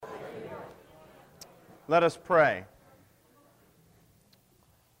Let us pray.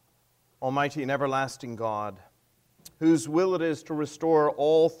 Almighty and everlasting God, whose will it is to restore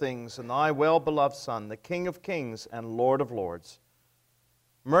all things in thy well-beloved Son, the King of kings and Lord of lords,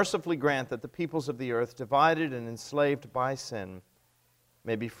 mercifully grant that the peoples of the earth, divided and enslaved by sin,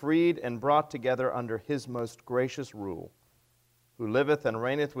 may be freed and brought together under his most gracious rule, who liveth and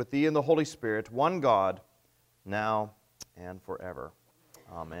reigneth with thee in the Holy Spirit, one God, now and forever.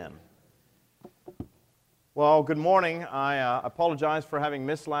 Amen. Well, good morning. I apologize for having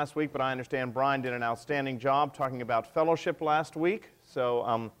missed last week, but I understand Brian did an outstanding job talking about fellowship last week.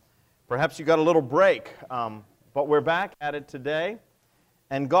 So perhaps you got a little break, but we're back at it today.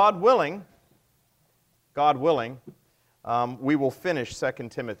 And God willing, we will finish 2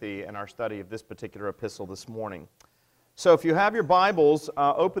 Timothy in our study of this particular epistle this morning. So if you have your Bibles,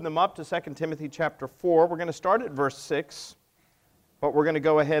 open them up to 2 Timothy chapter 4. We're going to start at verse 6, but we're going to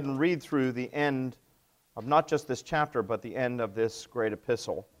go ahead and read through the end of not just this chapter, but the end of this great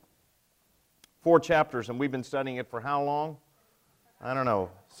epistle. 4 chapters, and we've been studying it for how long? I don't know,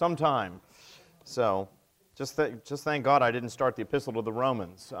 some time. So just thank God I didn't start the epistle to the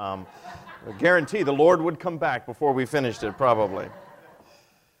Romans. I guarantee the Lord would come back before we finished it, probably.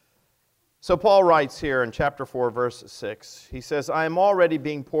 So Paul writes here in chapter 4, verse 6, he says, I am already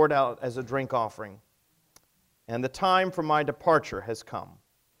being poured out as a drink offering, and the time for my departure has come.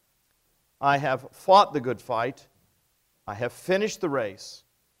 I have fought the good fight, I have finished the race,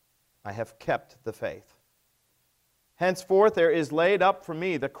 I have kept the faith. Henceforth there is laid up for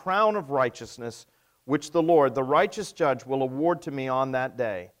me the crown of righteousness, which the Lord, the righteous judge, will award to me on that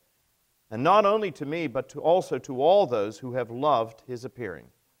day, and not only to me, but also to all those who have loved his appearing.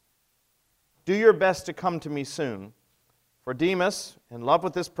 Do your best to come to me soon, for Demas, in love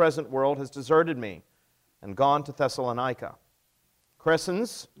with this present world, has deserted me and gone to Thessalonica.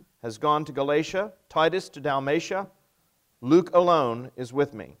 Crescens has gone to Galatia, Titus to Dalmatia. Luke alone is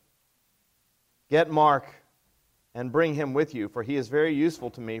with me. Get Mark and bring him with you, for he is very useful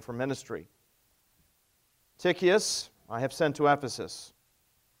to me for ministry. Tychicus I have sent to Ephesus.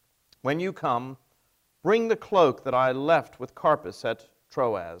 When you come, bring the cloak that I left with Carpus at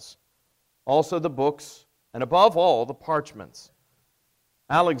Troas, also the books, and above all the parchments.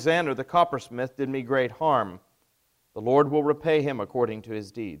 Alexander the coppersmith did me great harm. The Lord will repay him according to his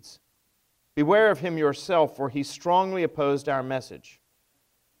deeds. Beware of him yourself, for he strongly opposed our message.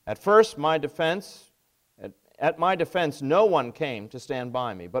 At my defense, no one came to stand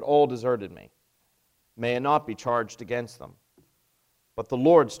by me, but all deserted me. May it not be charged against them. But the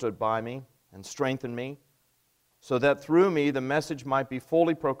Lord stood by me and strengthened me, so that through me the message might be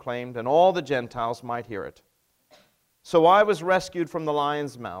fully proclaimed, and all the Gentiles might hear it. So I was rescued from the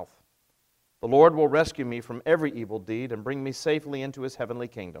lion's mouth. The Lord will rescue me from every evil deed and bring me safely into his heavenly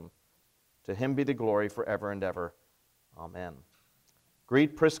kingdom. To him be the glory forever and ever. Amen.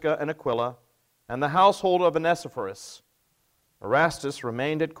 Greet Prisca and Aquila and the household of Onesiphorus. Erastus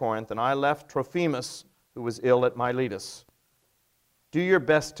remained at Corinth, and I left Trophimus, who was ill at Miletus. Do your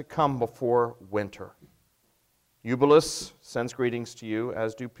best to come before winter. Eubulus sends greetings to you,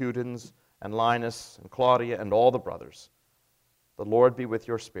 as do Pudens and Linus and Claudia and all the brothers. The Lord be with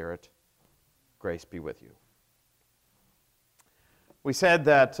your spirit. Grace be with you. We said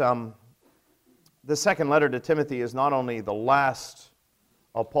that the second letter to Timothy is not only the last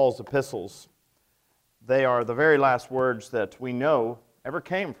of Paul's epistles, they are the very last words that we know ever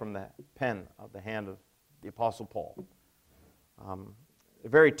came from the pen of the hand of the Apostle Paul.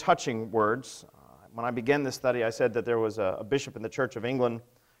 Very touching words. When I began this study, I said that there was a bishop in the Church of England,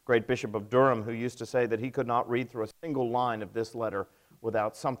 great Bishop of Durham, who used to say that he could not read through a single line of this letter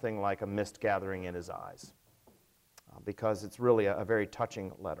without something like a mist gathering in his eyes, because it's really a very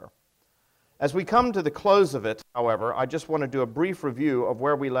touching letter. As we come to the close of it, however, I just want to do a brief review of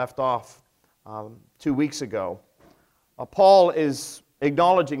where we left off 2 weeks ago. Paul is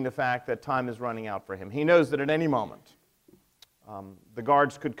acknowledging the fact that time is running out for him. He knows that at any moment the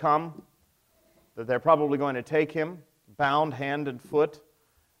guards could come, that they're probably going to take him, bound hand and foot.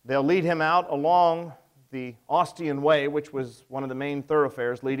 They'll lead him out along the Ostian Way, which was one of the main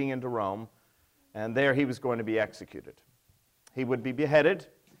thoroughfares leading into Rome, and there he was going to be executed. He would be beheaded.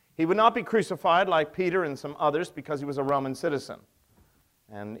 He would not be crucified like Peter and some others because he was a Roman citizen.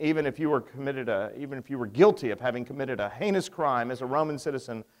 And even if you were guilty of having committed a heinous crime as a Roman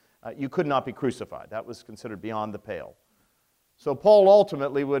citizen, you could not be crucified. That was considered beyond the pale. So Paul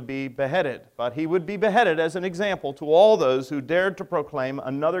ultimately would be beheaded, but he would be beheaded as an example to all those who dared to proclaim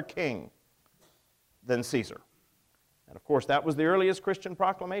another king than Caesar. And of course, that was the earliest Christian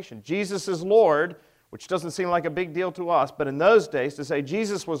proclamation. Jesus is Lord which doesn't seem like a big deal to us, but in those days, to say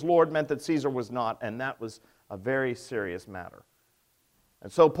Jesus was Lord meant that Caesar was not, and that was a very serious matter.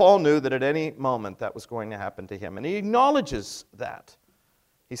 And so Paul knew that at any moment that was going to happen to him, and he acknowledges that.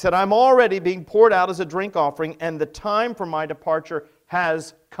 He said, I'm already being poured out as a drink offering, and the time for my departure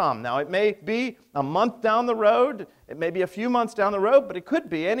has come. Now, it may be a month down the road, it may be a few months down the road, but it could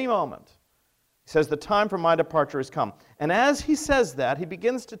be any moment. He says, the time for my departure has come. And as he says that, he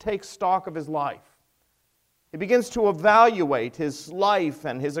begins to take stock of his life. He begins to evaluate his life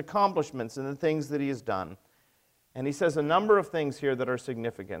and his accomplishments and the things that he has done. And he says a number of things here that are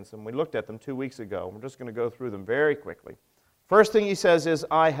significant, and we looked at them 2 weeks ago. We're just going to go through them very quickly. First thing he says is,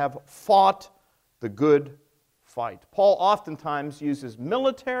 I have fought the good fight. Paul oftentimes uses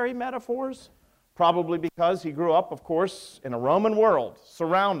military metaphors, probably because he grew up, of course, in a Roman world,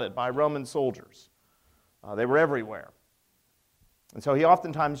 surrounded by Roman soldiers. They were everywhere. And so he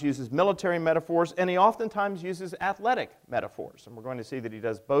oftentimes uses military metaphors, and he oftentimes uses athletic metaphors. And we're going to see that he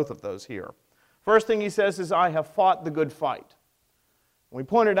does both of those here. First thing he says is, I have fought the good fight. We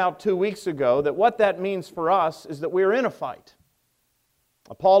pointed out 2 weeks ago that what that means for us is that we're in a fight.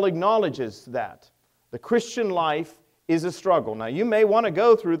 Paul acknowledges that. The Christian life is a struggle. Now, you may want to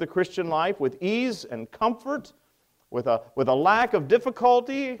go through the Christian life with ease and comfort, with a lack of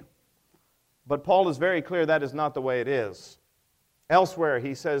difficulty, but Paul is very clear that is not the way it is. Elsewhere,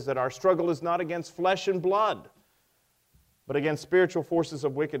 he says that our struggle is not against flesh and blood, but against spiritual forces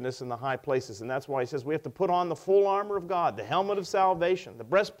of wickedness in the high places. And that's why he says we have to put on the full armor of God, the helmet of salvation, the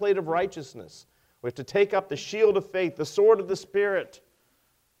breastplate of righteousness. We have to take up the shield of faith, the sword of the Spirit.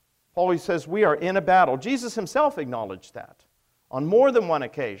 Paul, he says, we are in a battle. Jesus himself acknowledged that on more than one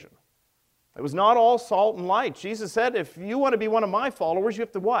occasion. It was not all salt and light. Jesus said, if you want to be one of my followers, you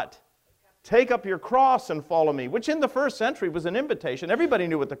have to what? Take up your cross and follow me, which in the first century was an invitation. Everybody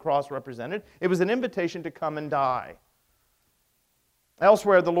knew what the cross represented. It was an invitation to come and die.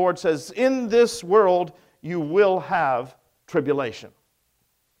 Elsewhere, the Lord says, in this world you will have tribulation.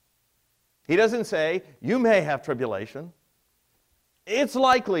 He doesn't say, you may have tribulation. It's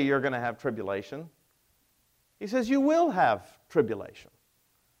likely you're going to have tribulation. He says, you will have tribulation.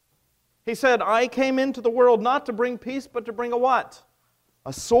 He said, I came into the world not to bring peace, but to bring a what?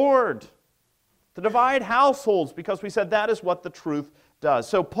 A sword. To divide households, because we said that is what the truth does.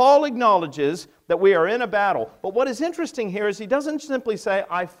 So Paul acknowledges that we are in a battle. But what is interesting here is he doesn't simply say,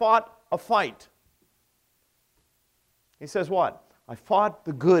 I fought a fight. He says what? I fought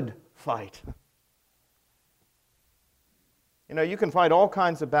the good fight. You know, you can fight all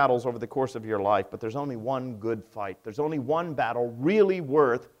kinds of battles over the course of your life, but there's only one good fight. There's only one battle really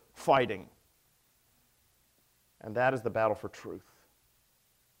worth fighting. And that is the battle for truth.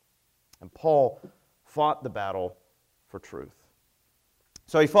 And Paul fought the battle for truth.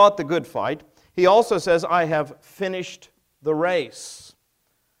 So he fought the good fight. He also says, I have finished the race.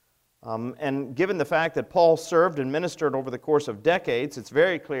 And given the fact that Paul served and ministered over the course of decades, it's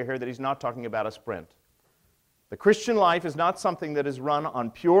very clear here that he's not talking about a sprint. The Christian life is not something that is run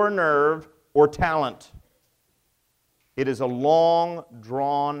on pure nerve or talent. It is a long,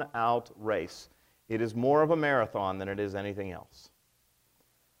 drawn-out race. It is more of a marathon than it is anything else.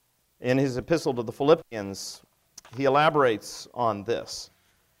 In his epistle to the Philippians, he elaborates on this.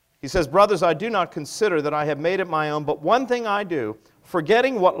 He says, brothers, I do not consider that I have made it my own, but one thing I do,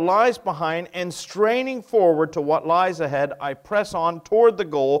 forgetting what lies behind and straining forward to what lies ahead, I press on toward the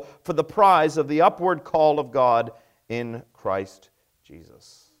goal for the prize of the upward call of God in Christ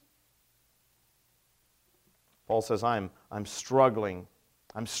Jesus. Paul says, I'm struggling,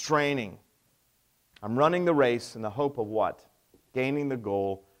 I'm straining, I'm running the race in the hope of what? Gaining the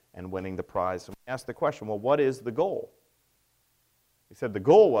goal and winning the prize. And we ask the question, well, what is the goal? He said the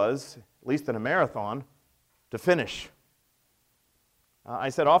goal was, at least in a marathon, to finish. I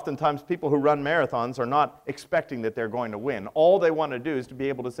said oftentimes people who run marathons are not expecting that they're going to win. All they want to do is to be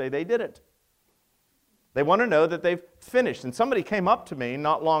able to say they did it. They want to know that they've finished. And somebody came up to me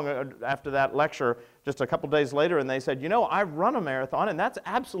not long after that lecture, just a couple days later, and they said, you know, I've run a marathon, and that's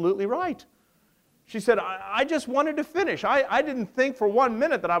absolutely right. She said, I just wanted to finish. I didn't think for 1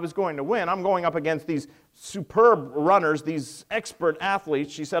 minute that I was going to win. I'm going up against these superb runners, these expert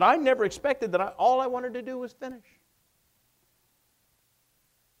athletes. She said, I never expected that all I wanted to do was finish.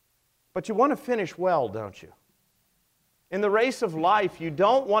 But you want to finish well, don't you? In the race of life, you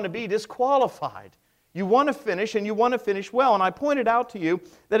don't want to be disqualified. You want to finish, and you want to finish well. And I pointed out to you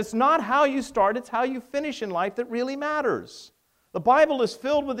that it's not how you start, it's how you finish in life that really matters. The Bible is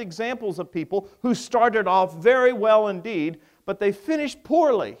filled with examples of people who started off very well indeed, but they finished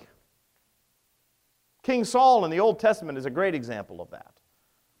poorly. King Saul in the Old Testament is a great example of that.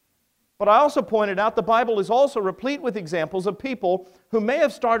 But I also pointed out the Bible is also replete with examples of people who may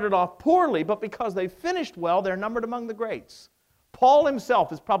have started off poorly, but because they finished well, they're numbered among the greats. Paul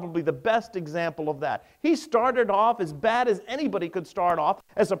himself is probably the best example of that. He started off as bad as anybody could start off,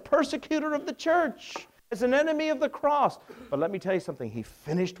 as a persecutor of the church, as an enemy of the cross. But let me tell you something, he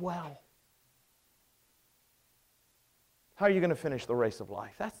finished well. How are you going to finish the race of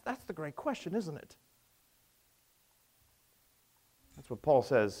life? That's the great question, isn't it? That's what Paul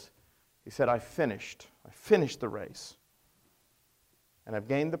says. He said, I finished the race. And I've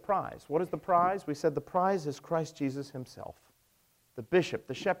gained the prize. What is the prize? We said the prize is Christ Jesus himself. The bishop,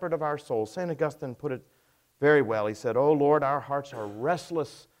 the shepherd of our souls. St. Augustine put it very well. He said, "Oh Lord, our hearts are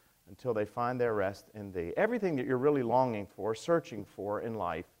restless until they find their rest in Thee." Everything that you're really longing for, searching for in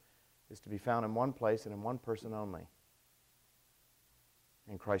life, is to be found in one place and in one person only.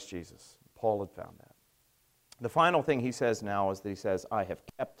 In Christ Jesus. Paul had found that. The final thing he says now is that he says, I have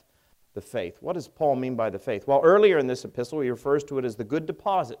kept the faith. What does Paul mean by the faith? Well, earlier in this epistle, he refers to it as the good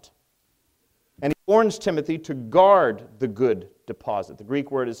deposit. And he warns Timothy to guard the good deposit. The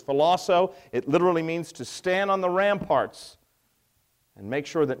Greek word is philoso. It literally means to stand on the ramparts and make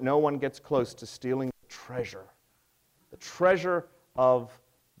sure that no one gets close to stealing the treasure of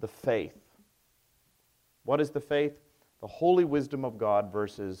the faith. What is the faith? The holy wisdom of God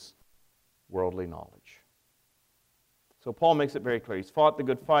versus worldly knowledge. So Paul makes it very clear. He's fought the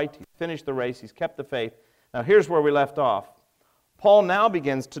good fight. He's finished the race. He's kept the faith. Now here's where we left off. Paul now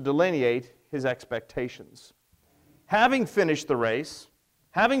begins to delineate his expectations. Having finished the race,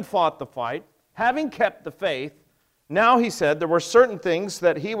 having fought the fight, having kept the faith, now he said there were certain things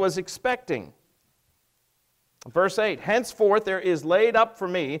that he was expecting. Verse 8, henceforth there is laid up for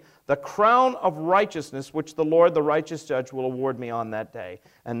me the crown of righteousness, which the Lord, the righteous judge, will award me on that day.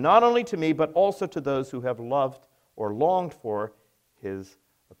 And not only to me, but also to those who have loved or longed for his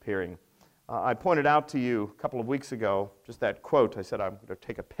appearing. I pointed out to you a couple of weeks ago, just that quote. I said I'm going to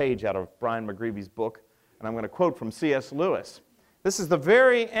take a page out of Brian McGreevy's book, and I'm going to quote from C.S. Lewis. This is the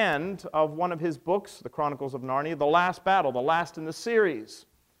very end of one of his books, The Chronicles of Narnia, The Last Battle, the last in the series.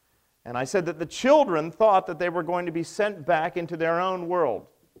 And I said that the children thought that they were going to be sent back into their own world,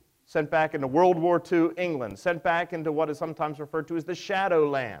 sent back into World War II England, sent back into what is sometimes referred to as the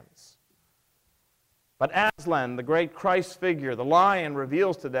Shadowlands. But Aslan, the great Christ figure, the lion,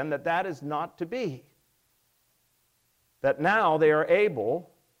 reveals to them that that is not to be. That now they are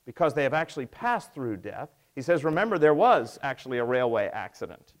able, because they have actually passed through death, he says, remember, there was actually a railway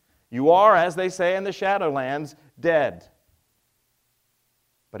accident. You are, as they say in the Shadowlands, dead.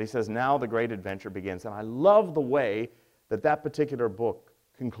 But he says, now the great adventure begins. And I love the way that that particular book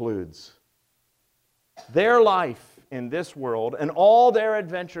concludes. Their life in this world and all their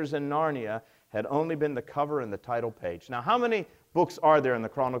adventures in Narnia had only been the cover and the title page. Now, how many books are there in the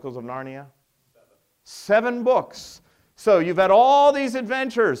Chronicles of Narnia? 7 books. So you've had all these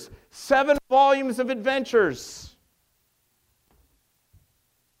adventures, 7 volumes of adventures.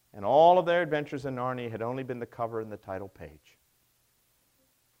 And all of their adventures in Narnia had only been the cover and the title page.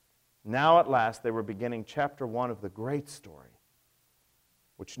 Now at last they were beginning chapter 1 of the great story,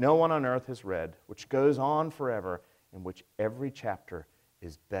 which no one on earth has read, which goes on forever, in which every chapter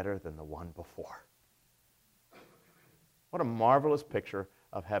is better than the one before. What a marvelous picture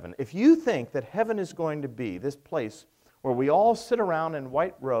of heaven. If you think that heaven is going to be this place where we all sit around in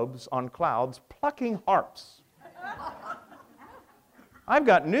white robes on clouds plucking harps, I've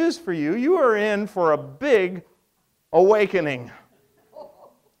got news for you. You are in for a big awakening.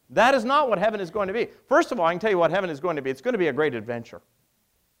 That is not what heaven is going to be. First of all, I can tell you what heaven is going to be. It's going to be a great adventure.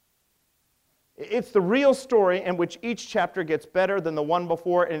 It's the real story in which each chapter gets better than the one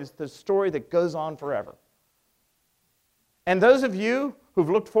before, and it's the story that goes on forever. And those of you who've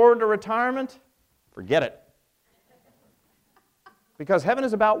looked forward to retirement, forget it. Because heaven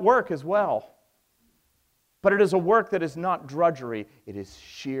is about work as well. But it is a work that is not drudgery. It is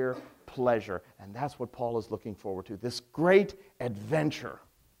sheer pleasure. And that's what Paul is looking forward to, this great adventure.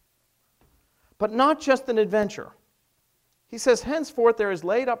 But not just an adventure. He says, henceforth there is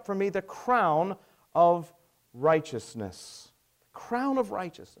laid up for me the crown of righteousness. The crown of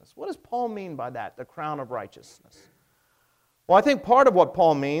righteousness. What does Paul mean by that, the crown of righteousness? Well, I think part of what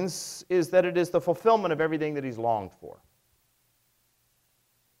Paul means is that it is the fulfillment of everything that he's longed for.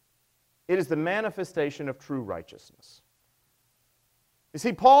 It is the manifestation of true righteousness. You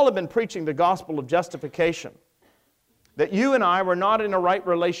see, Paul had been preaching the gospel of justification, that you and I were not in a right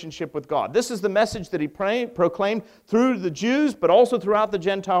relationship with God. This is the message that he proclaimed through the Jews, but also throughout the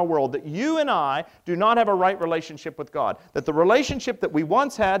Gentile world, that you and I do not have a right relationship with God. That the relationship that we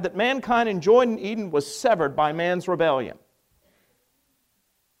once had, that mankind enjoyed in Eden, was severed by man's rebellion.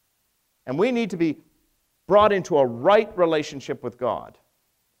 And we need to be brought into a right relationship with God.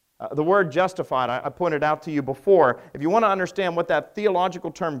 The word justified, I pointed out to you before. If you want to understand what that theological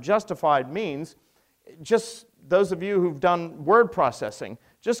term justified means, just those of you who've done word processing,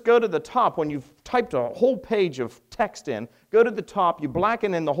 just go to the top when you've typed a whole page of text in, go to the top, you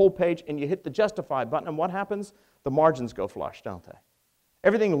blacken in the whole page, and you hit the justify button, and what happens? The margins go flush, don't they?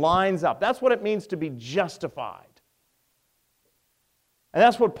 Everything lines up. That's what it means to be justified. And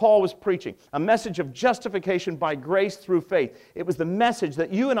that's what Paul was preaching, a message of justification by grace through faith. It was the message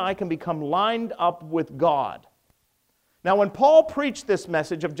that you and I can become lined up with God. Now, when Paul preached this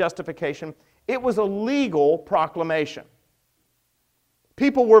message of justification, it was a legal proclamation.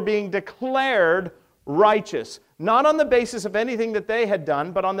 People were being declared righteous, not on the basis of anything that they had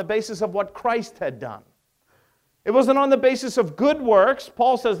done, but on the basis of what Christ had done. It wasn't on the basis of good works.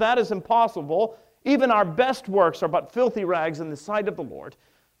 Paul says that is impossible. Even our best works are but filthy rags in the sight of the Lord.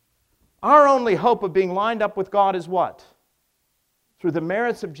 Our only hope of being lined up with God is what? Through the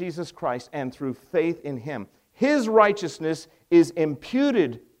merits of Jesus Christ and through faith in Him. His righteousness is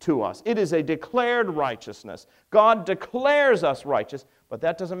imputed to us. It is a declared righteousness. God declares us righteous, but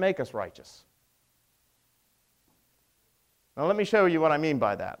that doesn't make us righteous. Now let me show you what I mean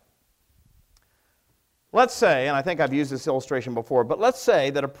by that. Let's say, and I think I've used this illustration before, but let's say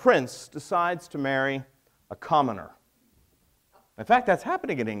that a prince decides to marry a commoner. In fact, that's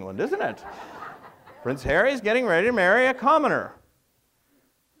happening in England, isn't it? Prince Harry is getting ready to marry a commoner.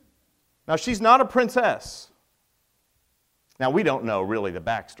 Now, she's not a princess. Now, we don't know really the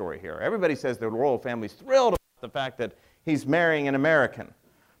backstory here. Everybody says the royal family's thrilled about the fact that he's marrying an American.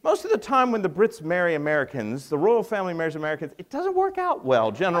 Most of the time when the Brits marry Americans, the royal family marries Americans, it doesn't work out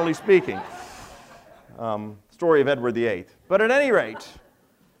well, generally speaking. Story of Edward VIII. But at any rate,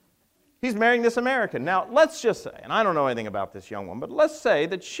 he's marrying this American. Now, let's just say, and I don't know anything about this young woman, but let's say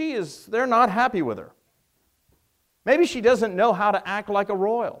that they're not happy with her. Maybe she doesn't know how to act like a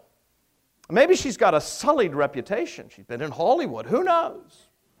royal. Maybe she's got a sullied reputation. She's been in Hollywood. Who knows?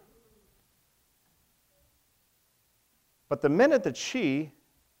 But the minute that she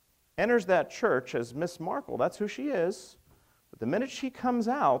enters that church as Miss Markle, that's who she is. But the minute she comes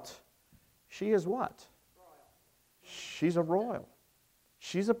out, she is what? She's a royal.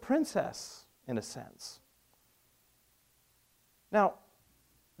 She's a princess, in a sense. Now,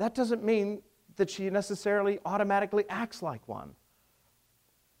 that doesn't mean that she necessarily automatically acts like one.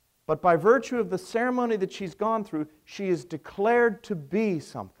 But by virtue of the ceremony that she's gone through, she is declared to be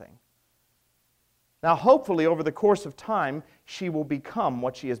something. Now, hopefully, over the course of time, she will become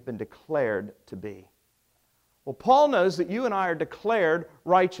what she has been declared to be. Well, Paul knows that you and I are declared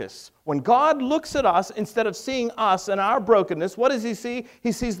righteous. When God looks at us, instead of seeing us and our brokenness, what does He see?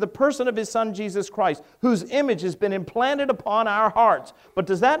 He sees the person of His Son, Jesus Christ, whose image has been implanted upon our hearts. But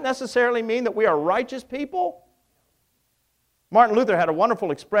does that necessarily mean that we are righteous people? Martin Luther had a wonderful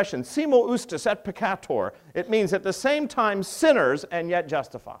expression, simul justus et peccator. It means at the same time sinners and yet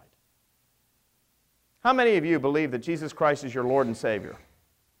justified. How many of you believe that Jesus Christ is your Lord and Savior?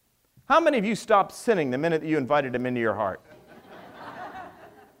 How many of you stopped sinning the minute that you invited Him into your heart?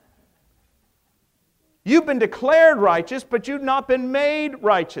 You've been declared righteous, but you've not been made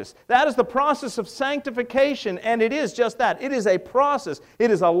righteous. That is the process of sanctification, and it is just that. It is a process.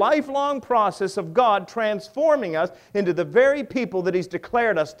 It is a lifelong process of God transforming us into the very people that He's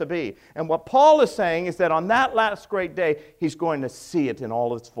declared us to be. And what Paul is saying is that on that last great day, he's going to see it in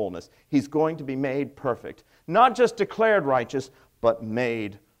all its fullness. He's going to be made perfect. Not just declared righteous, but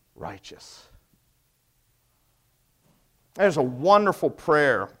made righteous. There's a wonderful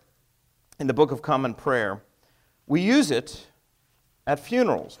prayer in the Book of Common Prayer. We use it at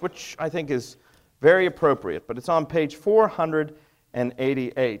funerals, which I think is very appropriate, but it's on page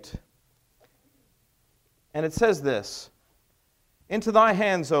 488. And it says this, "Into Thy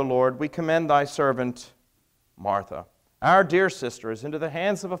hands, O Lord, we commend Thy servant Martha, our dear sister, is into the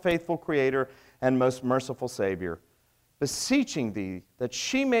hands of a faithful Creator and most merciful Savior, beseeching Thee that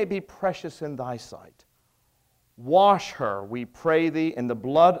she may be precious in Thy sight. Wash her, we pray Thee, in the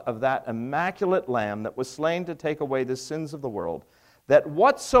blood of that immaculate Lamb that was slain to take away the sins of the world, that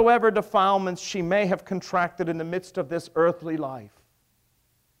whatsoever defilements she may have contracted in the midst of this earthly life,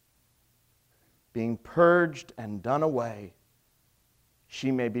 being purged and done away,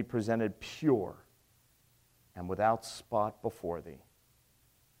 she may be presented pure and without spot before Thee,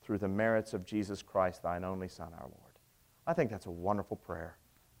 through the merits of Jesus Christ, Thine only Son, our Lord." I think that's a wonderful prayer.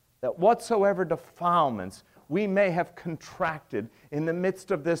 That whatsoever defilements we may have contracted in the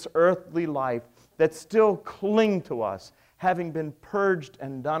midst of this earthly life that still cling to us, having been purged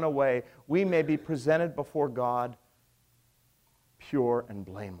and done away, we may be presented before God pure and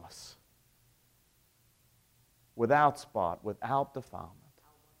blameless. without spot, without defilement,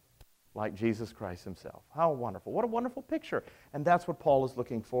 like Jesus Christ himself. How wonderful. What a wonderful picture. And that's what Paul is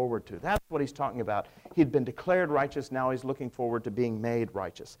looking forward to. That's what he's talking about. He'd been declared righteous, now he's looking forward to being made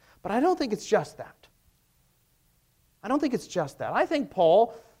righteous. But I don't think it's just that. I don't think it's just that. I think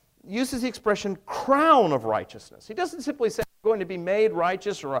Paul uses the expression crown of righteousness. He doesn't simply say, I'm going to be made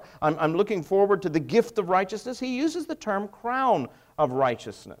righteous, or I'm looking forward to the gift of righteousness. He uses the term crown of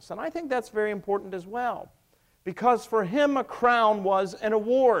righteousness. And I think that's very important as well. Because for him, a crown was an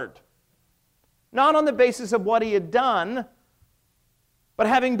award. Not on the basis of what he had done, but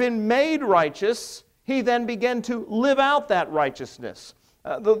having been made righteous, he then began to live out that righteousness.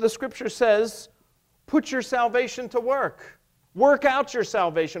 The Scripture says, put your salvation to work. Work out your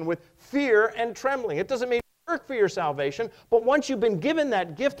salvation with fear and trembling. It doesn't mean work for your salvation, but once you've been given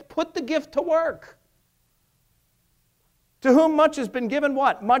that gift, put the gift to work. To whom much has been given,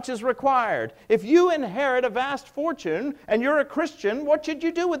 what? Much is required. If you inherit a vast fortune and you're a Christian, what should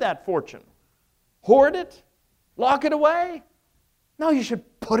you do with that fortune? Hoard it? Lock it away? No, you should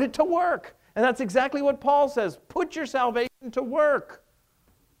put it to work. And that's exactly what Paul says. Put your salvation to work.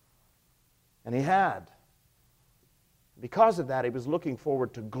 And he had. Because of that, he was looking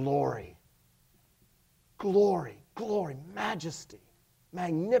forward to glory. Glory, glory, majesty,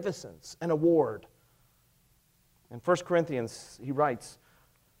 magnificence, and award. In 1 Corinthians, he writes,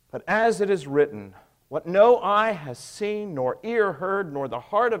 but as it is written, what no eye has seen, nor ear heard, nor the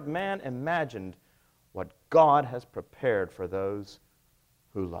heart of man imagined, what God has prepared for those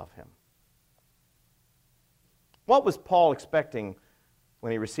who love him. What was Paul expecting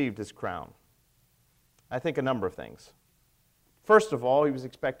when he received his crown? I think a number of things. First of all, he was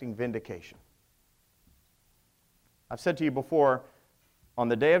expecting vindication. I've said to you before, on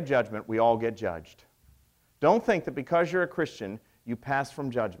the day of judgment, we all get judged. Don't think that because you're a Christian, you pass from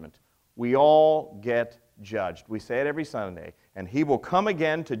judgment. We all get judged. We say it every Sunday. And he will come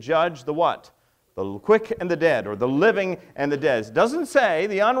again to judge the what? The quick and the dead, or the living and the dead. It doesn't say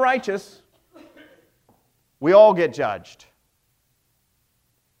the unrighteous. We all get judged.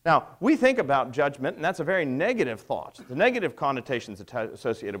 Now, we think about judgment, and that's a very negative thought. The negative connotations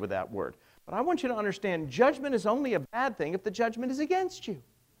associated with that word. But I want you to understand, judgment is only a bad thing if the judgment is against you.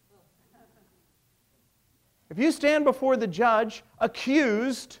 If you stand before the judge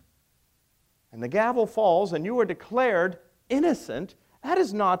accused, and the gavel falls, and you are declared innocent, that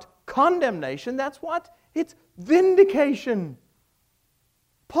is not condemnation. That's what? It's vindication.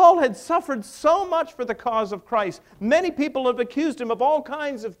 Paul had suffered so much for the cause of Christ. Many people have accused him of all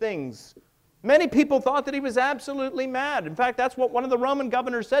kinds of things. Many people thought that he was absolutely mad. In fact, that's what one of the Roman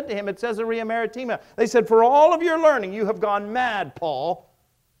governors said to him at Caesarea Maritima. They said, for all of your learning, you have gone mad, Paul.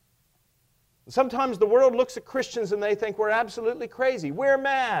 Sometimes the world looks at Christians and they think we're absolutely crazy. We're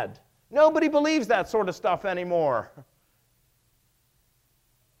mad. Nobody believes that sort of stuff anymore.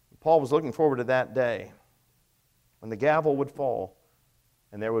 Paul was looking forward to that day when the gavel would fall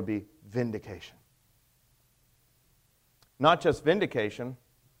and there would be vindication. Not just vindication,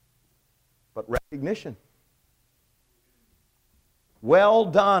 but recognition. Well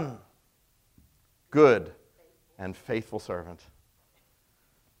done, good and faithful servant.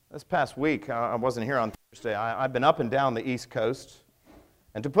 This past week, I wasn't here on Thursday. I've been up and down the East Coast.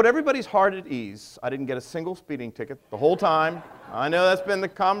 And to put everybody's heart at ease, I didn't get a single speeding ticket the whole time. I know that's been the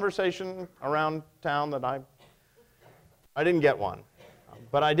conversation around town that I didn't get one.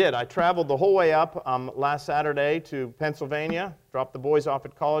 But I did. I traveled the whole way up last Saturday to Pennsylvania, dropped the boys off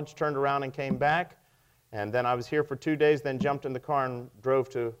at college, turned around and came back. And then I was here for 2 days, then jumped in the car and drove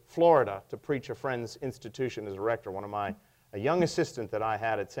to Florida to preach a friend's institution as a rector. A young assistant that I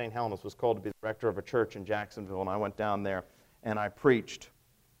had at St. Helena's was called to be the rector of a church in Jacksonville, and I went down there and I preached.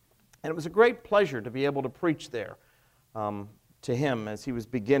 And it was a great pleasure to be able to preach there to him as he was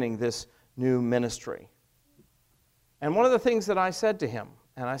beginning this new ministry. And one of the things that I said to him,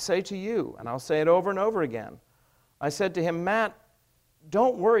 and I say to you, and I'll say it over and over again, I said to him, Matt,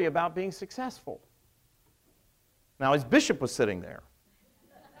 don't worry about being successful. Now, his bishop was sitting there.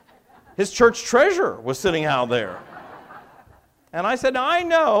 His church treasurer was sitting out there. And I said, now, I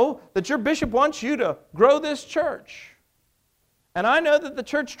know that your bishop wants you to grow this church. And I know that the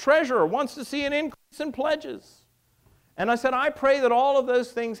church treasurer wants to see an increase in pledges. And I said, I pray that all of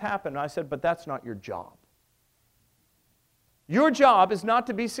those things happen. And I said, but that's not your job. Your job is not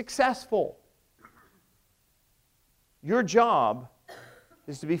to be successful. Your job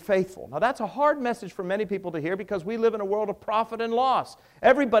is to be faithful. Now, that's a hard message for many people to hear because we live in a world of profit and loss.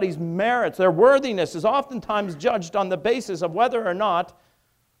 Everybody's merits, their worthiness is oftentimes judged on the basis of whether or not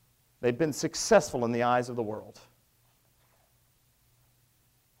they've been successful in the eyes of the world.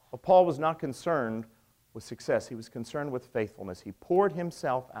 But Paul was not concerned with success. He was concerned with faithfulness. He poured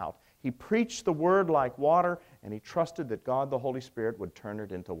himself out. He preached the word like water, and he trusted that God the Holy Spirit would turn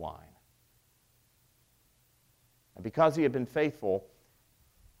it into wine. And because he had been faithful,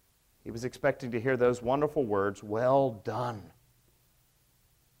 he was expecting to hear those wonderful words, "Well done,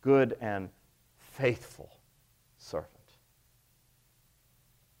 good and faithful servant."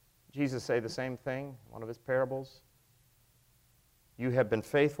 Jesus say the same thing in one of his parables? You have been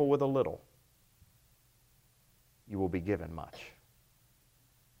faithful with a little, you will be given much.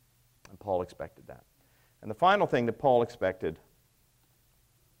 And Paul expected that. And the final thing that Paul expected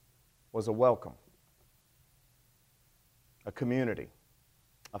was a welcome, a community,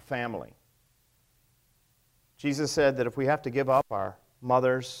 a family. Jesus said that if we have to give up our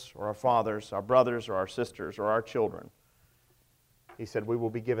mothers or our fathers, our brothers or our sisters or our children, he said we will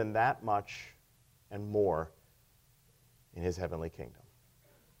be given that much and more in his heavenly kingdom.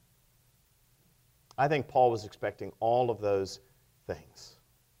 I think Paul was expecting all of those things.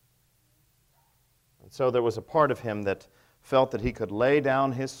 And so there was a part of him that felt that he could lay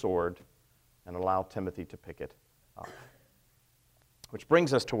down his sword and allow Timothy to pick it up. Which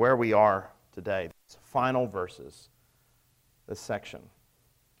brings us to where we are today. These final verses, this section.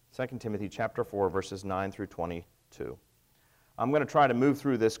 2 Timothy chapter 4, verses 9 through 22. I'm going to try to move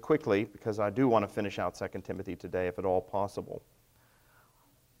through this quickly because I do want to finish out 2 Timothy today if at all possible.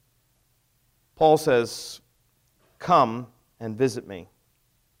 Paul says, "Come and visit me."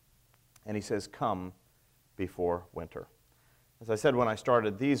 And he says, "Come before winter." As I said when I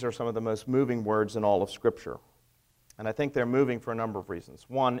started, these are some of the most moving words in all of Scripture. And I think they're moving for a number of reasons.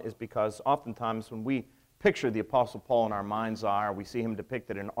 One is because oftentimes when we picture the Apostle Paul in our mind's eye, or we see him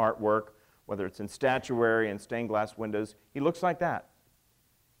depicted in artwork, whether it's in statuary and stained glass windows, he looks like that.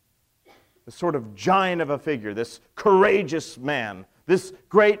 This sort of giant of a figure, this courageous man, this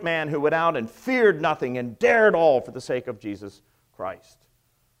great man who went out and feared nothing and dared all for the sake of Jesus Christ.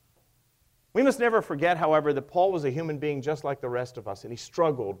 We must never forget, however, that Paul was a human being just like the rest of us, and he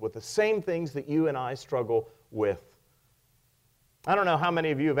struggled with the same things that you and I struggle with. I don't know how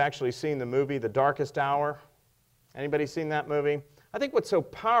many of you have actually seen the movie The Darkest Hour. Anybody seen that movie? I think what's so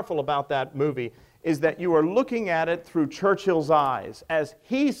powerful about that movie is that you are looking at it through Churchill's eyes as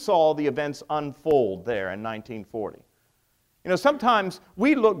he saw the events unfold there in 1940. You know, sometimes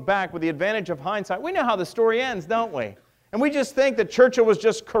we look back with the advantage of hindsight. We know how the story ends, don't we? And we just think that Churchill was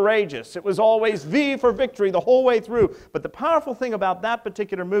just courageous. It was always V for victory the whole way through. But the powerful thing about that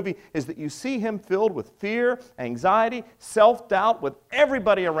particular movie is that you see him filled with fear, anxiety, self-doubt, with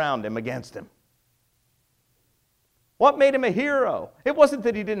everybody around him against him. What made him a hero? It wasn't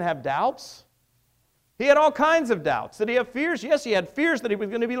that he didn't have doubts. He had all kinds of doubts. Did he have fears? Yes, he had fears that he was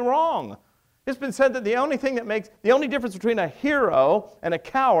going to be wrong. It's been said that the only difference between a hero and a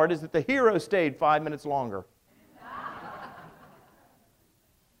coward is that the hero stayed 5 minutes longer.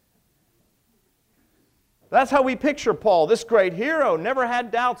 That's how we picture Paul, this great hero. Never had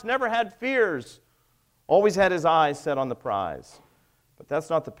doubts, never had fears. Always had his eyes set on the prize. But that's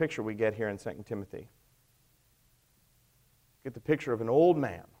not the picture we get here in 2 Timothy. Get the picture of an old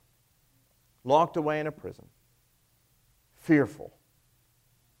man, locked away in a prison, fearful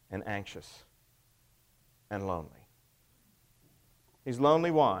and anxious and lonely. He's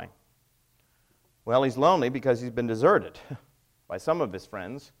lonely, why? Well, he's lonely because he's been deserted by some of his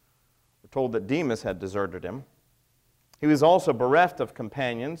friends. We're told that Demas had deserted him. He was also bereft of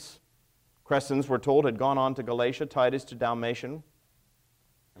companions. Crescens, we're told, had gone on to Galatia, Titus to Dalmatian,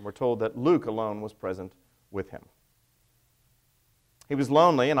 and we're told that Luke alone was present with him. He was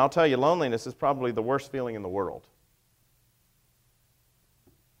lonely, and I'll tell you, loneliness is probably the worst feeling in the world.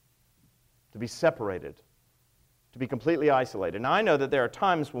 To be separated, to be completely isolated. Now, I know that there are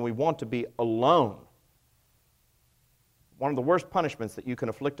times when we want to be alone. One of the worst punishments that you can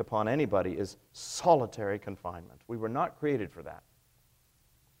inflict upon anybody is solitary confinement. We were not created for that.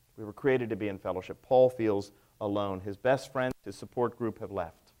 We were created to be in fellowship. Paul feels alone. His best friends, his support group have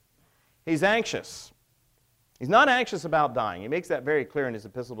left. He's anxious. He's not anxious about dying. He makes that very clear in his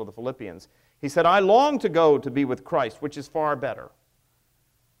epistle to the Philippians. He said, "I long to go to be with Christ, which is far better."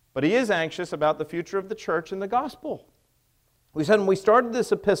 But he is anxious about the future of the church and the gospel. We said when we started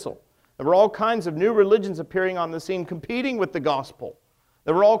this epistle, there were all kinds of new religions appearing on the scene, competing with the gospel.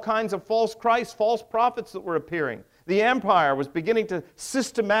 There were all kinds of false Christs, false prophets that were appearing. The empire was beginning to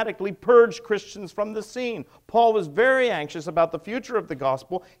systematically purge Christians from the scene. Paul was very anxious about the future of the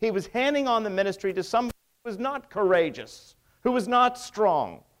gospel. He was handing on the ministry to somebody who was not courageous, who was not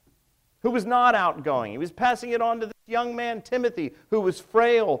strong, who was not outgoing. He was passing it on to this young man, Timothy, who was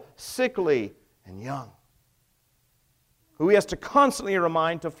frail, sickly, and young, who he has to constantly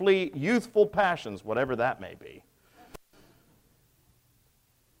remind to flee youthful passions, whatever that may be.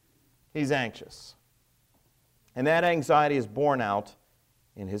 He's anxious. And that anxiety is borne out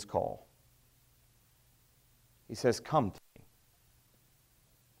in his call. He says, "Come to me.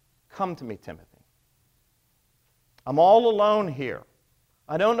 Come to me, Timothy. I'm all alone here.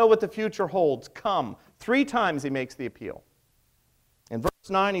 I don't know what the future holds. Come." 3 times he makes the appeal. In verse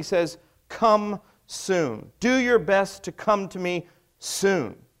 9 he says, "Come soon. Do your best to come to me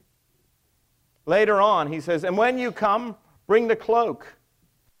soon." Later on he says, "And when you come, bring the cloak.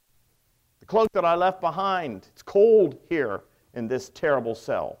 The cloak that I left behind. It's cold here in this terrible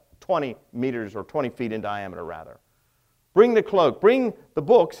cell. 20 meters or 20 feet in diameter, rather. Bring the cloak. Bring the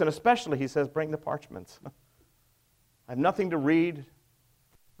books, and especially, he says, bring the parchments. I have nothing to read,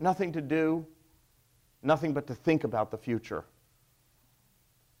 nothing to do, nothing but to think about the future."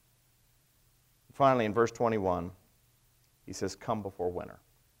 Finally, in verse 21, he says, "Come before winter."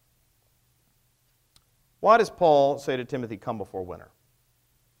 Why does Paul say to Timothy, "Come before winter"?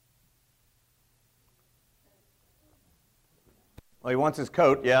 Well, he wants his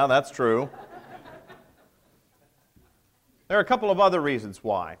coat. Yeah, that's true. There are a couple of other reasons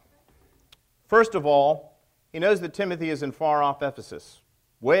why. First of all, he knows that Timothy is in far-off Ephesus,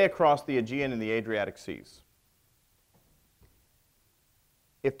 way across the Aegean and the Adriatic Seas.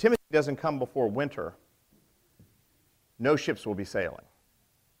 If Timothy doesn't come before winter, no ships will be sailing.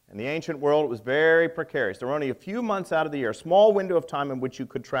 In the ancient world, it was very precarious. There were only a few months out of the year, a small window of time in which you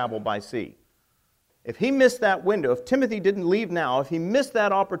could travel by sea. If he missed that window, if Timothy didn't leave now, if he missed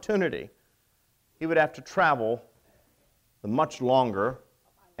that opportunity, he would have to travel the much longer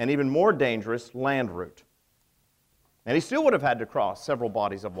and even more dangerous land route. And he still would have had to cross several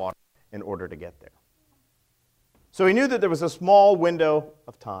bodies of water in order to get there. So he knew that there was a small window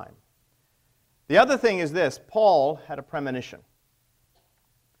of time. The other thing is this: Paul had a premonition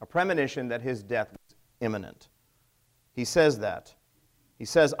that his death was imminent. He says that. He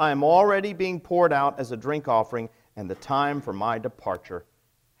says, "I am already being poured out as a drink offering, and the time for my departure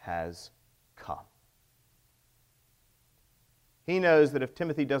has come." He knows that if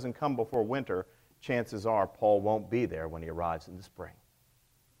Timothy doesn't come before winter, chances are Paul won't be there when he arrives in the spring.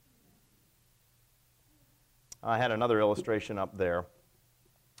 I had another illustration up there.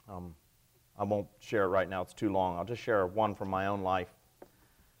 I won't share it right now, it's too long. I'll just share one from my own life.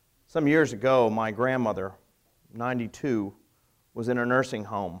 Some years ago, my grandmother, 92, was in a nursing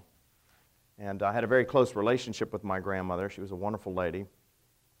home. And I had a very close relationship with my grandmother. She was a wonderful lady.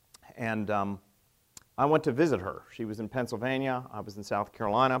 And I went to visit her. She was in Pennsylvania. I was in South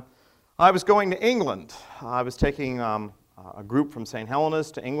Carolina. I was going to England. I was taking a group from St.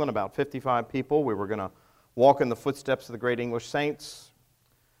 Helena's to England, about 55 people. We were going to walk in the footsteps of the great English saints.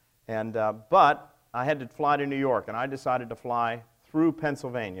 But I had to fly to New York, and I decided to fly through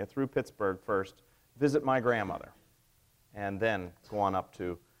Pennsylvania, through Pittsburgh first, visit my grandmother, and then go on up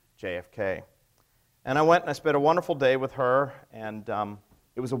to JFK. And I went and I spent a wonderful day with her, and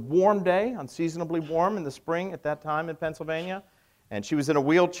it was a warm day, unseasonably warm in the spring at that time in Pennsylvania, and she was in a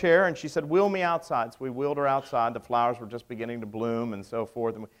wheelchair, and she said, "Wheel me outside." So we wheeled her outside. The flowers were just beginning to bloom and so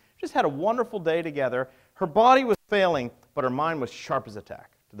forth, and we just had a wonderful day together. Her body was failing, but her mind was sharp as a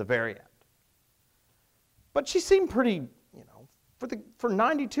tack to the very end. But she seemed pretty, for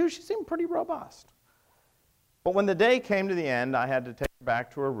 92, she seemed pretty robust. But when the day came to the end, I had to take her back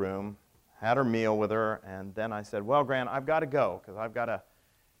to her room, had her meal with her, and then I said, "Well, Gran, I've got to go, because I've got to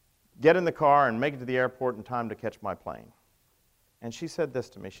get in the car and make it to the airport in time to catch my plane." And she said this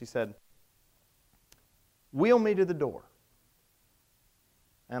to me. She said, "Wheel me to the door."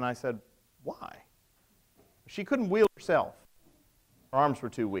 And I said, "Why?" She couldn't wheel herself. Her arms were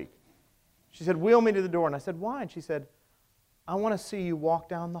too weak. She said, "Wheel me to the door." And I said, "Why?" And she said, "I want to see you walk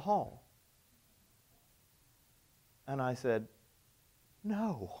down the hall." And I said,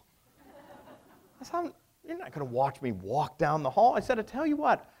 "No." I said, "You're not going to watch me walk down the hall." I said, "I tell you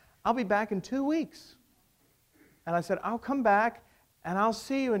what, I'll be back in 2 weeks." And I said, "I'll come back and I'll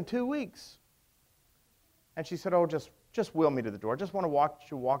see you in 2 weeks." And she said, "Oh, just wheel me to the door. I just want to watch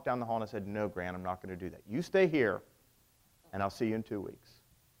you walk down the hall." And I said, "No, Gran, I'm not going to do that. You stay here and I'll see you in 2 weeks."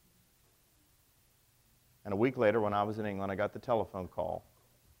 And a week later, when I was in England, I got the telephone call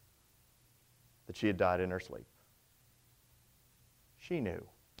that she had died in her sleep. She knew.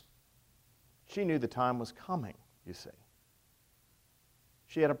 She knew the time was coming, you see.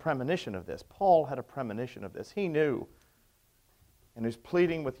 She had a premonition of this. Paul had a premonition of this. He knew. And he was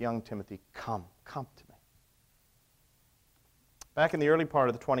pleading with young Timothy, come to me. Back in the early part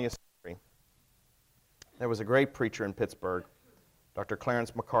of the 20th century, there was a great preacher in Pittsburgh, Dr.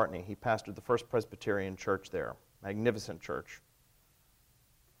 Clarence McCartney. He pastored the First Presbyterian Church there. magnificent church.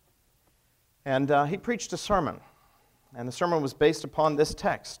 And he preached a sermon. And the sermon was based upon this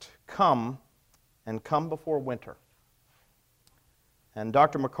text, "Come and come before winter." And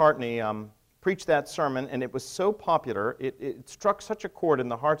Dr. McCartney preached that sermon, and it was so popular, it struck such a chord in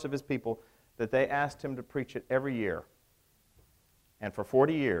the hearts of his people that they asked him to preach it every year. And for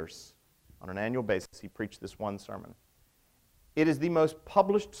 40 years, on an annual basis, he preached this one sermon. It is the most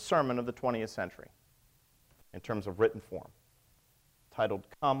published sermon of the 20th century in terms of written form, titled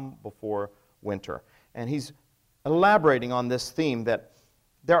 "Come Before Winter." And he's elaborating on this theme that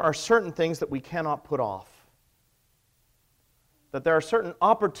there are certain things that we cannot put off, that there are certain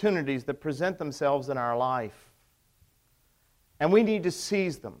opportunities that present themselves in our life, and we need to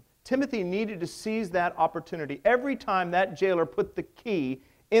seize them. Timothy needed to seize that opportunity. Every time that jailer put the key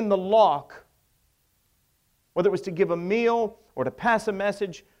in the lock, whether it was to give a meal or to pass a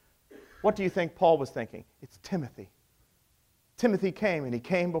message, what do you think Paul was thinking? It's Timothy. Timothy came, and he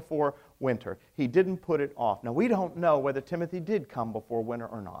came before winter. He didn't put it off. Now, we don't know whether Timothy did come before winter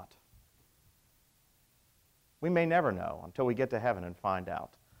or not. We may never know until we get to heaven and find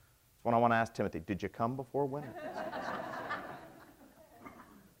out. That's when I want to ask Timothy, did you come before winter?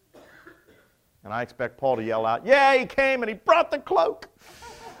 And I expect Paul to yell out, yeah, he came and he brought the cloak.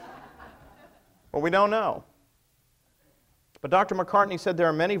 Well, we don't know. But Dr. McCartney said there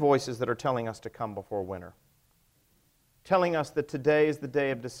are many voices that are telling us to come before winter, telling us that today is the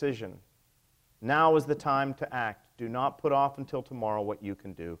day of decision. Now is the time to act. Do not put off until tomorrow what you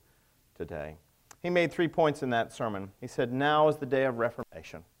can do today. He made 3 points in that sermon. He said, now is the day of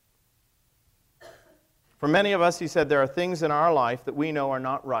reformation. For many of us, he said, there are things in our life that we know are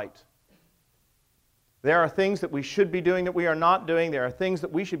not right. There are things that we should be doing that we are not doing. There are things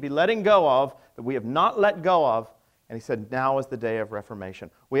that we should be letting go of that we have not let go of. And he said, now is the day of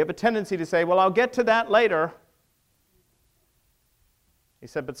reformation. We have a tendency to say, well, I'll get to that later. He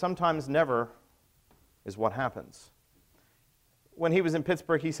said, but sometimes never is what happens. When he was in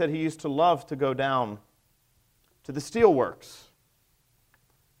Pittsburgh, he said he used to love to go down to the steelworks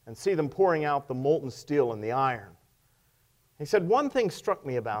and see them pouring out the molten steel and the iron. He said, one thing struck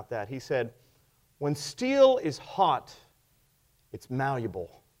me about that. He said, when steel is hot, it's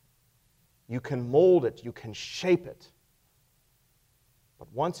malleable. You can mold it, you can shape it. But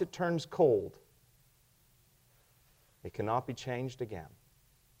once it turns cold, it cannot be changed again.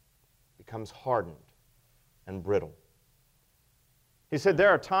 It becomes hardened and brittle. He said there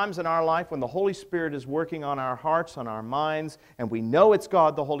are times in our life when the Holy Spirit is working on our hearts, on our minds, and we know it's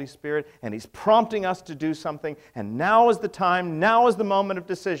God, the Holy Spirit, and He's prompting us to do something, and now is the time, now is the moment of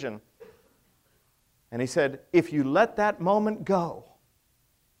decision. And he said, if you let that moment go,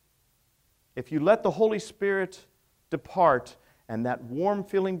 if you let the Holy Spirit depart and that warm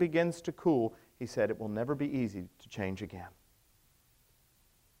feeling begins to cool, he said, it will never be easy to change again.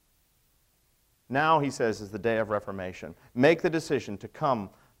 Now, he says, is the day of reformation. Make the decision to come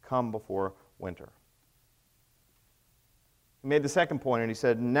before winter. He made the second point, and he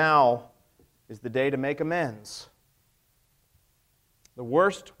said, now is the day to make amends. The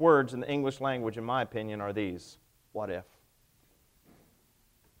worst words in the English language, in my opinion, are these: what if?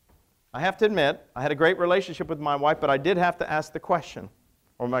 I have to admit, I had a great relationship with my wife, but I did have to ask the question,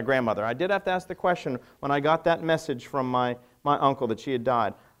 or my grandmother. I did have to ask the question when I got that message from my uncle that she had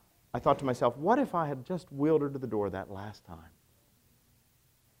died. I thought to myself, what if I had just wheeled her to the door that last time?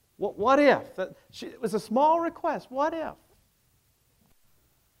 What if? It was a small request. What if?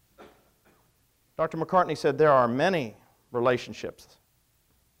 Dr. McCartney said there are many relationships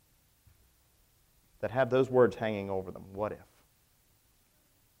that have those words hanging over them. What if?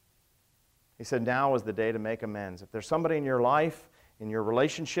 He said now is the day to make amends. If there's somebody in your life, in your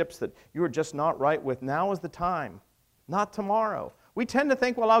relationships that you are just not right with, now is the time, not tomorrow. We tend to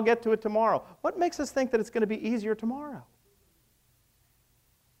think, well, I'll get to it tomorrow. What makes us think that it's going to be easier tomorrow?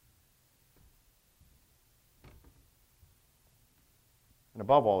 And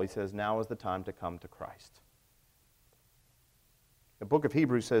above all, he says, now is the time to come to Christ. The book of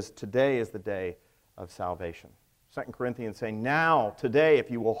Hebrews says, today is the day of salvation. 2 Corinthians saying, now, today,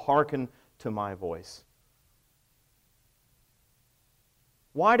 if you will hearken to my voice.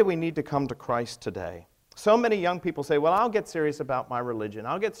 Why do we need to come to Christ today? So many young people say, well, I'll get serious about my religion.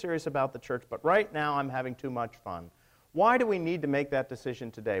 I'll get serious about the church, but right now I'm having too much fun. Why do we need to make that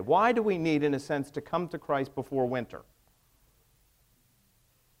decision today? Why do we need, in a sense, to come to Christ before winter?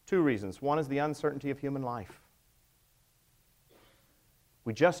 2 reasons. One is the uncertainty of human life.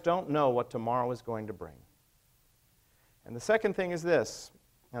 We just don't know what tomorrow is going to bring. And the second thing is this,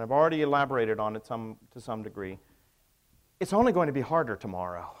 and I've already elaborated on it to some degree. It's only going to be harder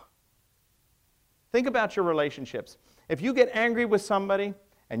tomorrow. Think about your relationships. If you get angry with somebody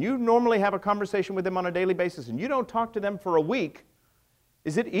and you normally have a conversation with them on a daily basis and you don't talk to them for a week,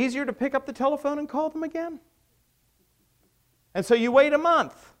 is it easier to pick up the telephone and call them again? And so you wait a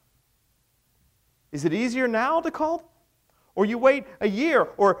month. Is it easier now to call them? Or you wait a year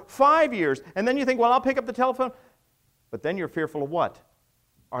or 5 years and then you think, well, I'll pick up the telephone. But then you're fearful of what?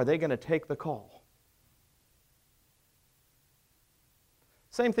 Are they going to take the call?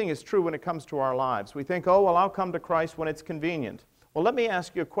 Same thing is true when it comes to our lives. We think, oh, well, I'll come to Christ when it's convenient. Well, let me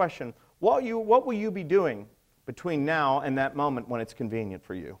ask you a question. What will you be doing between now and that moment when it's convenient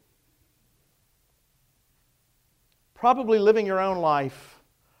for you? Probably living your own life,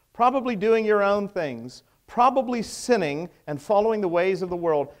 probably doing your own things, probably sinning and following the ways of the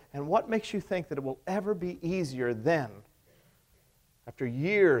world. And what makes you think that it will ever be easier then, after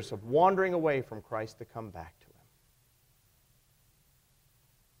years of wandering away from Christ, to come back to Him?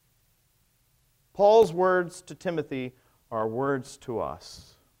 Paul's words to Timothy are words to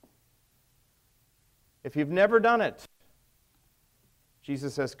us. If you've never done it,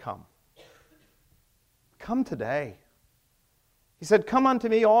 Jesus says, come. Come today. He said, come unto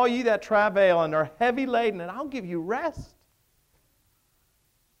me, all ye that travail and are heavy laden, and I'll give you rest.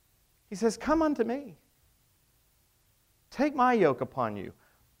 He says, come unto me. Take my yoke upon you.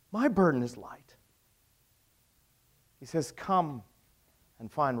 My burden is light. He says, come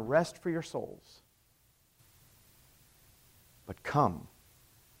and find rest for your souls. But come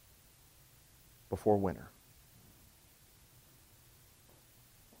before winter.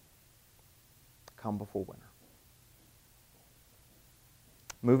 Come before winter.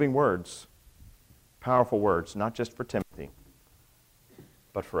 Moving words, powerful words, not just for Timothy,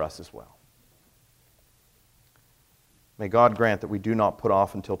 but for us as well. May God grant that we do not put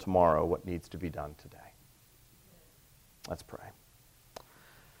off until tomorrow what needs to be done today. Let's pray.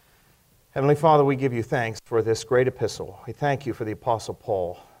 Heavenly Father, we give you thanks for this great epistle. We thank you for the Apostle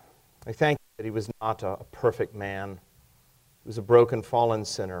Paul. We thank you that he was not a perfect man. He was a broken, fallen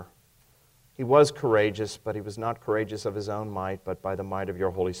sinner. He was courageous, but he was not courageous of his own might, but by the might of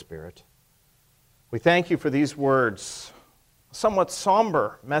your Holy Spirit. We thank you for these words, a somewhat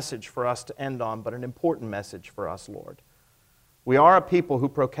somber message for us to end on, but an important message for us, Lord. We are a people who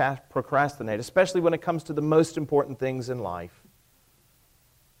procrastinate, especially when it comes to the most important things in life.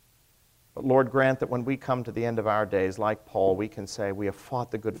 But Lord, grant that when we come to the end of our days, like Paul, we can say, we have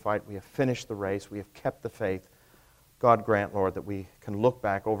fought the good fight, we have finished the race, we have kept the faith. God grant, Lord, that we can look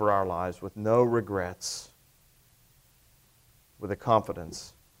back over our lives with no regrets, with a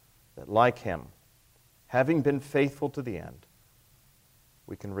confidence that, like him, having been faithful to the end,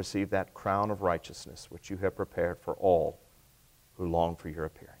 we can receive that crown of righteousness which you have prepared for all who long for your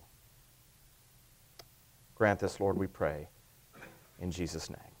appearing. Grant this, Lord, we pray, in Jesus'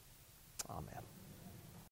 name. Amen.